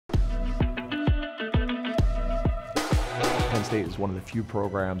State is one of the few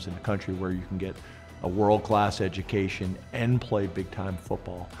programs in the country where you can get a world-class education and play big-time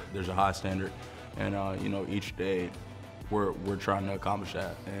football. There's a high standard, and you know, each day we're trying to accomplish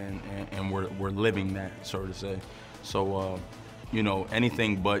that, and we're living that, so to say. So you know,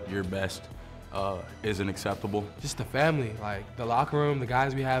 anything but your best isn't acceptable. Just the family, like the locker room, the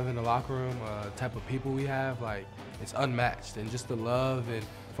guys we have in the locker room, type of people we have, like it's unmatched. And just the love and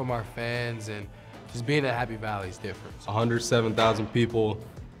from our fans, and just being at Happy Valley is different. 107,000 people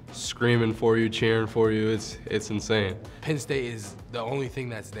screaming for you, cheering for you. It's insane. Penn State is the only thing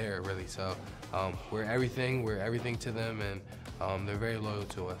that's there, really. So we're everything to them, and they're very loyal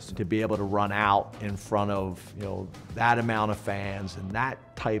to us. To be able to run out in front of, you know, that amount of fans and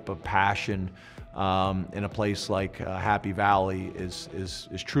that type of passion in a place like Happy Valley is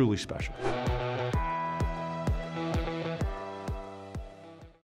truly special.